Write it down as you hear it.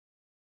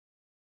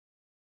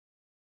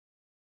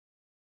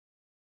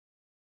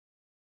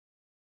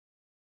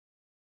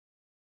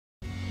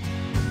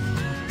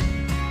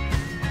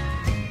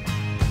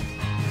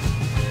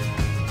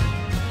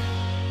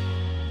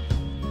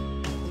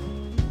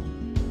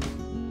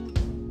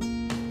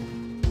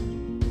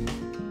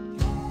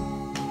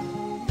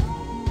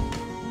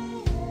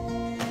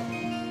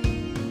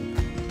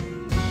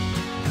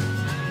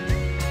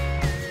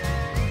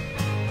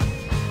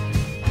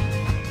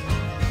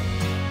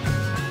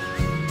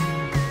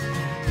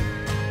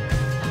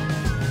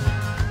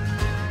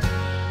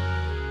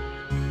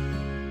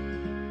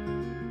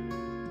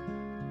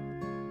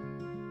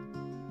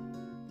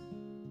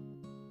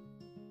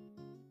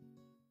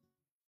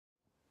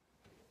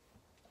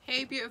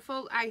Hey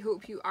beautiful, I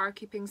hope you are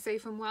keeping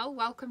safe and well.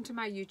 Welcome to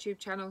my YouTube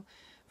channel.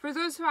 For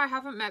those who I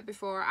haven't met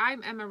before,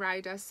 I'm Emma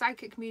Ryder,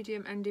 psychic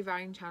medium and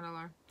divine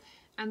channeler,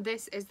 and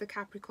this is the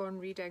Capricorn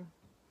reading.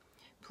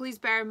 Please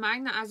bear in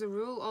mind that as a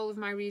rule all of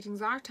my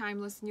readings are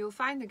timeless and you'll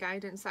find the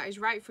guidance that is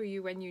right for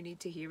you when you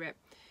need to hear it.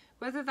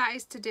 Whether that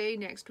is today,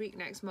 next week,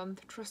 next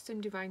month, trust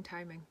in divine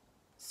timing.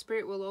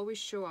 Spirit will always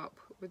show up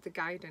with the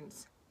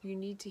guidance you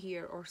need to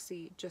hear or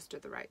see just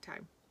at the right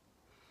time.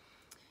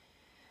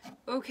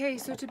 Okay,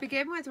 so to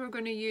begin with, we're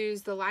going to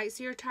use the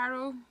Lightseer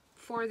Tarot.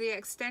 For the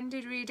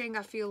extended reading,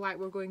 I feel like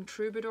we're going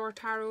Troubadour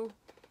Tarot,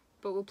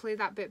 but we'll play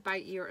that bit by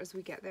ear as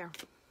we get there.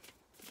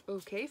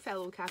 Okay,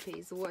 fellow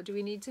Cappies, what do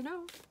we need to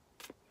know?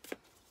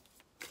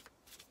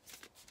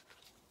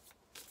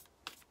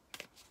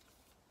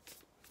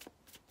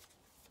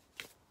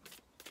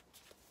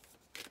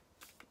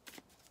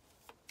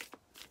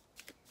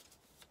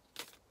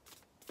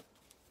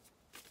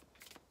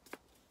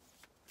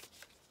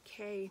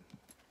 Okay.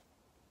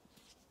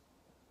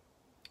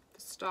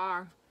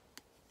 Star.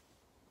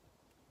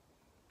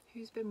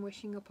 Who's been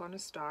wishing upon a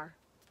star?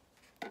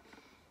 I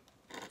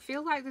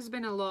feel like there's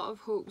been a lot of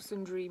hopes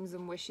and dreams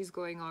and wishes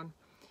going on,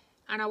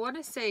 and I want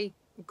to say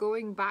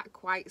going back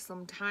quite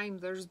some time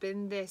there's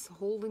been this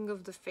holding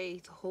of the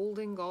faith,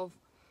 holding of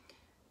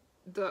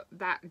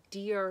that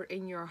deer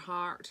in your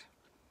heart,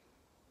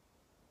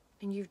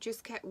 and you've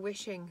just kept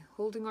wishing,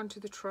 holding on to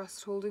the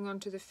trust, holding on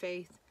to the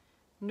faith,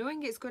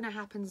 knowing it's going to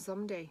happen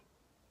someday.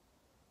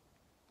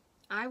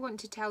 I want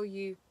to tell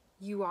you,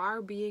 you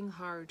are being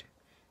heard.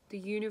 The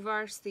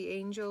universe, the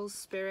angels,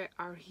 spirit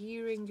are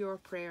hearing your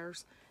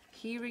prayers,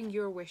 hearing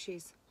your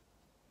wishes.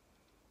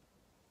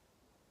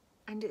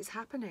 And it's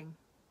happening.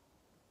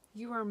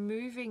 You are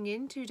moving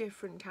into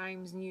different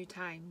times, new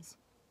times.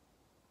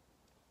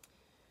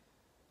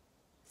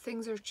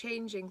 Things are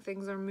changing,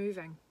 things are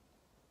moving.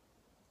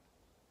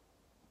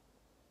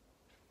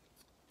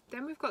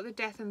 Then we've got the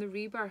Death and the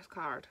Rebirth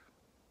card.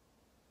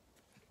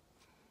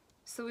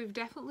 So we've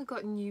definitely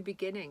got new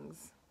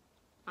beginnings.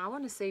 I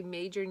want to say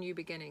major new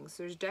beginnings.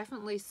 There's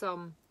definitely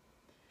some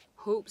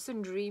hopes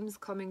and dreams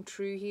coming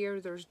true here.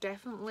 There's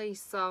definitely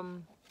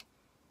some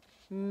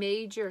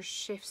major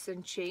shifts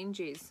and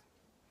changes.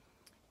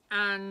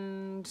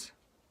 And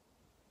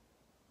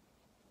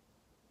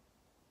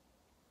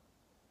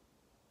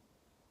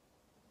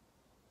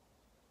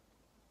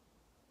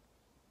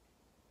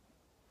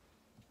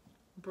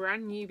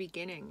brand new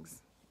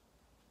beginnings.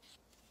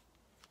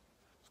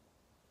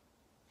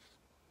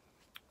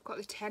 Got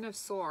the Ten of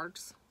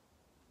Swords.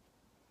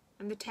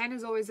 And the 10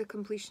 is always a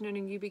completion and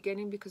a new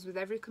beginning, because with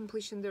every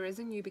completion there is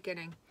a new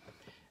beginning.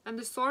 And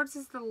the Swords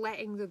is the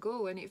letting the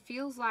go, and it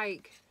feels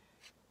like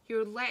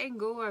you're letting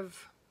go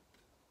of,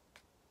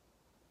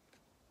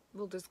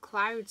 well, there's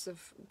clouds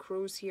of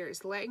crows here.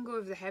 It's letting go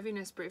of the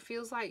heaviness, but it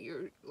feels like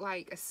you're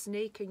like a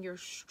snake and you're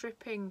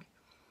stripping,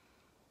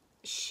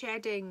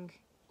 shedding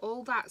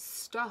all that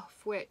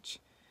stuff which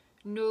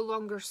no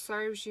longer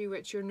serves you,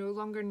 which you're no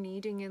longer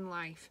needing in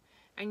life.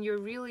 And you're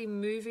really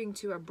moving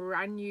to a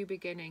brand new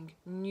beginning,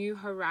 new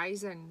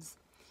horizons.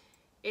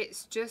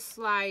 It's just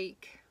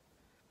like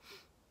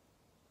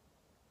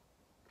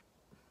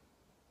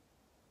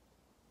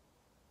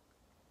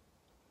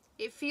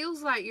it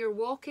feels like you're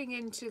walking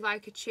into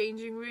like a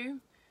changing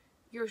room.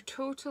 You're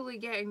totally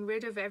getting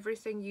rid of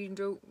everything you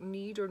don't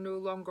need or no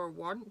longer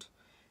want,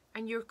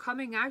 and you're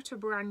coming out a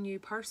brand new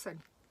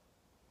person.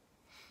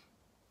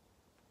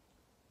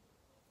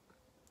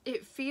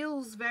 It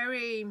feels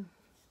very,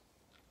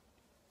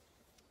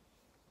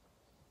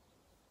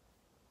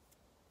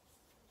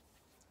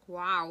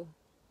 wow.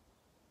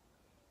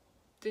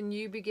 The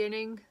new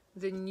beginning,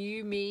 the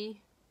new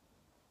me,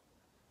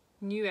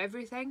 new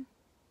everything.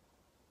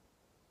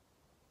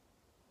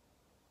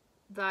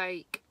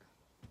 Like,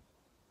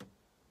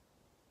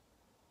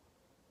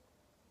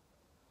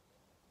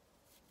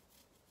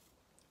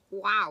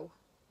 wow.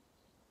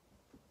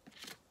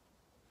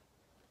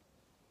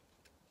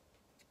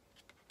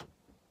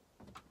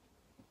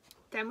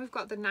 Then we've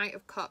got the Knight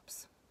of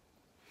Cups.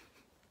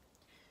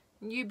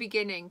 New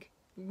beginning,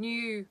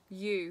 new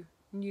you,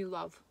 new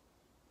love.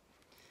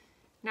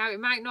 Now it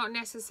might not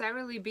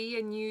necessarily be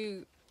a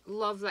new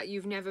love that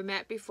you've never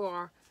met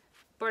before,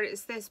 but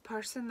it's this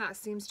person that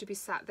seems to be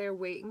sat there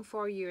waiting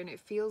for you, and it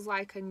feels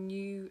like a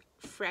new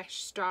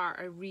fresh start,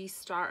 a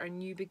restart, a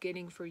new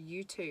beginning for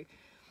you two,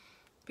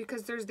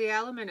 because there's the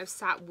element of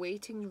sat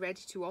waiting,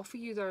 ready to offer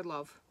you their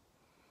love,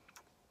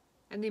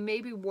 and they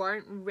maybe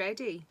weren't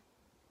ready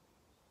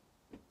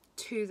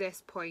to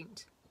this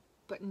point,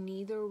 but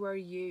neither were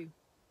you.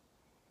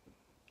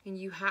 And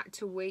you had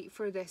to wait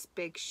for this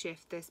big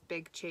shift, this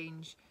big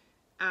change.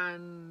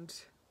 And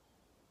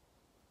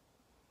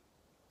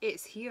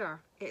it's here.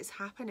 It's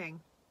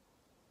happening.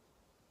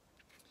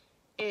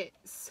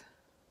 It's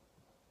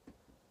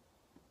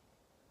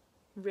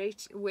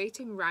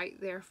waiting right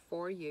there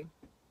for you.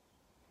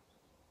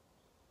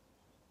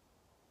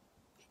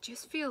 It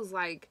just feels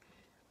like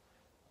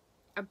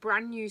a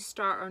brand new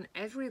start on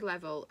every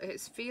level.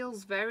 It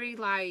feels very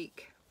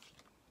like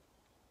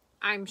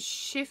I'm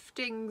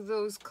shifting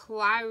those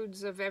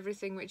clouds of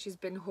everything which has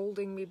been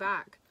holding me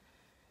back.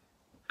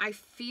 I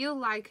feel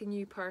like a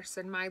new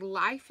person. My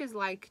life is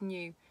like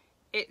new.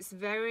 It's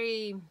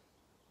very...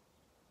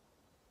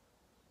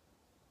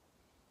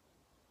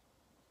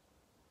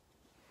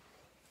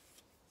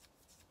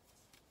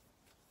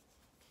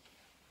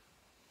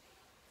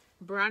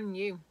 brand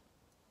new.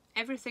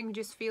 Everything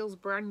just feels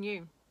brand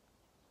new.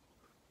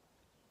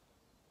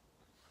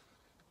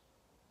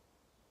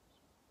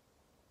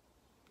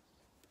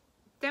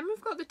 Then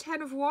we've got the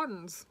Ten of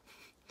Wands.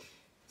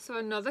 So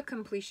another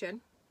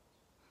completion.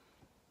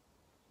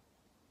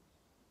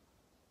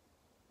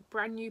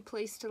 Brand new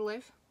place to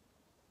live.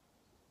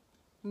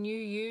 New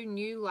you,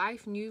 new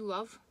life, new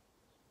love.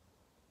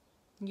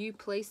 New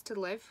place to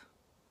live.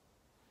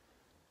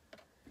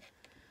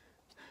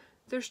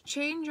 There's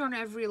change on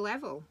every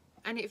level.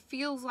 And it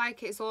feels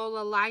like it's all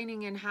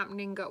aligning and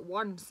happening at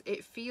once.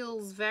 It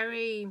feels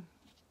very...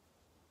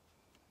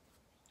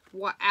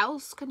 what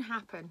else can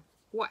happen?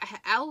 What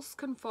else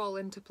can fall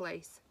into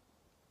place?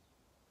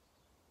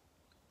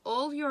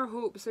 All your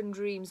hopes and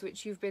dreams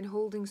which you've been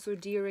holding so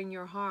dear in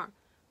your heart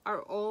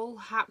are all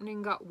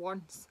happening at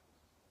once.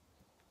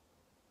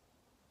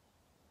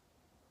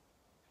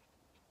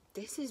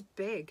 This is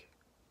big.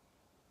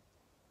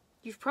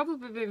 You've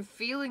probably been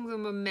feeling the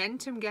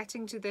momentum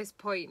getting to this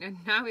point, and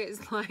now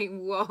it's like,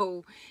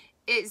 whoa,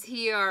 it's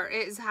here,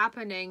 it's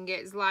happening.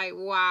 It's like,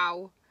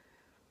 wow.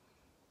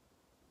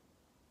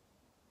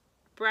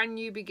 Brand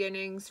new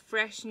beginnings,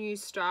 fresh new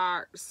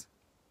starts,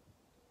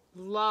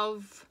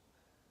 love,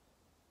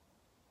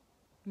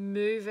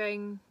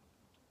 moving,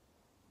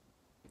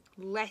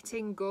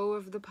 letting go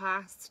of the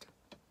past.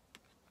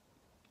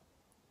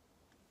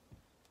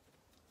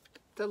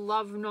 The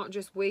love not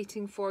just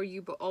waiting for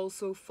you, but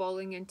also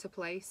falling into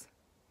place.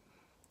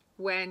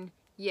 When,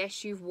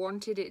 yes, you've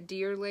wanted it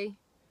dearly,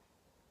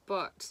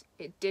 but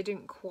it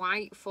didn't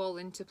quite fall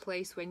into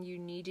place when you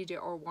needed it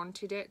or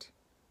wanted it.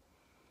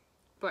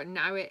 But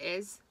now it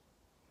is.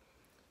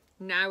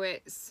 Now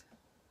it's...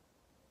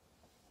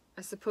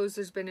 I suppose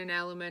there's been an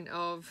element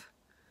of,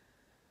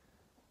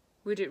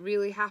 would it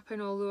really happen,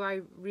 although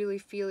I really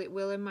feel it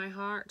will in my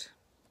heart?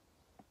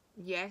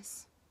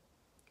 Yes.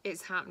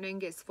 It's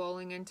happening, it's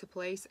falling into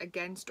place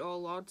against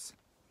all odds.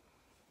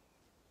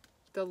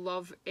 The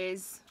love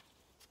is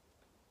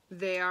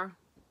there,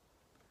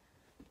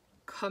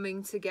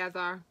 coming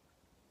together.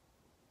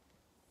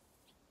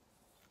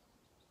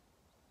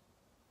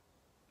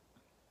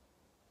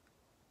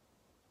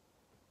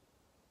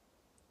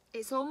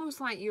 It's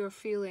almost like you're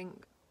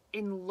feeling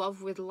in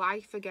love with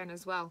life again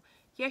as well.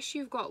 Yes,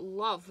 you've got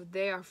love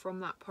there from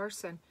that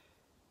person,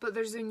 but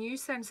there's a new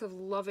sense of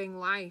loving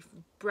life,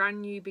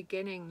 brand new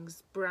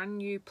beginnings, brand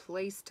new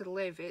place to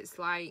live. It's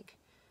like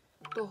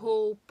the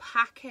whole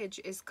package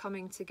is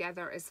coming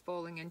together, is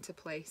falling into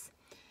place.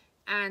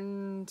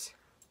 And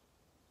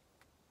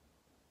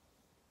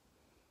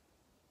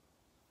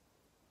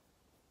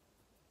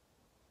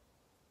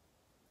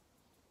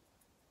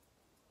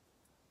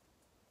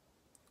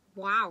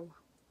wow.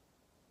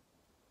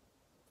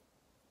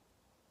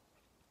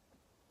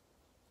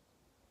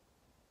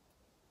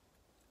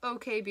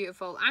 Okay,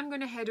 beautiful. I'm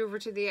going to head over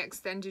to the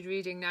extended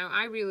reading now.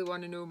 I really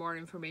want to know more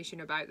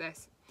information about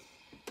this.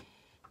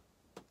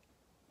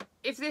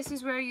 If this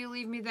is where you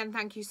leave me, then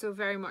thank you so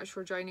very much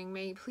for joining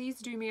me. Please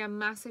do me a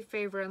massive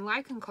favour and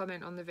like and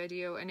comment on the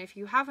video. And if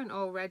you haven't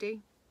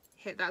already,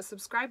 hit that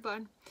subscribe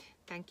button.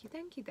 Thank you,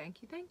 thank you,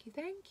 thank you, thank you,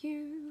 thank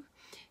you.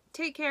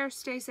 Take care,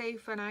 stay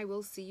safe, and I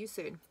will see you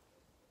soon.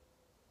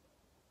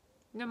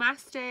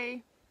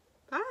 Namaste.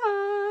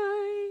 Bye.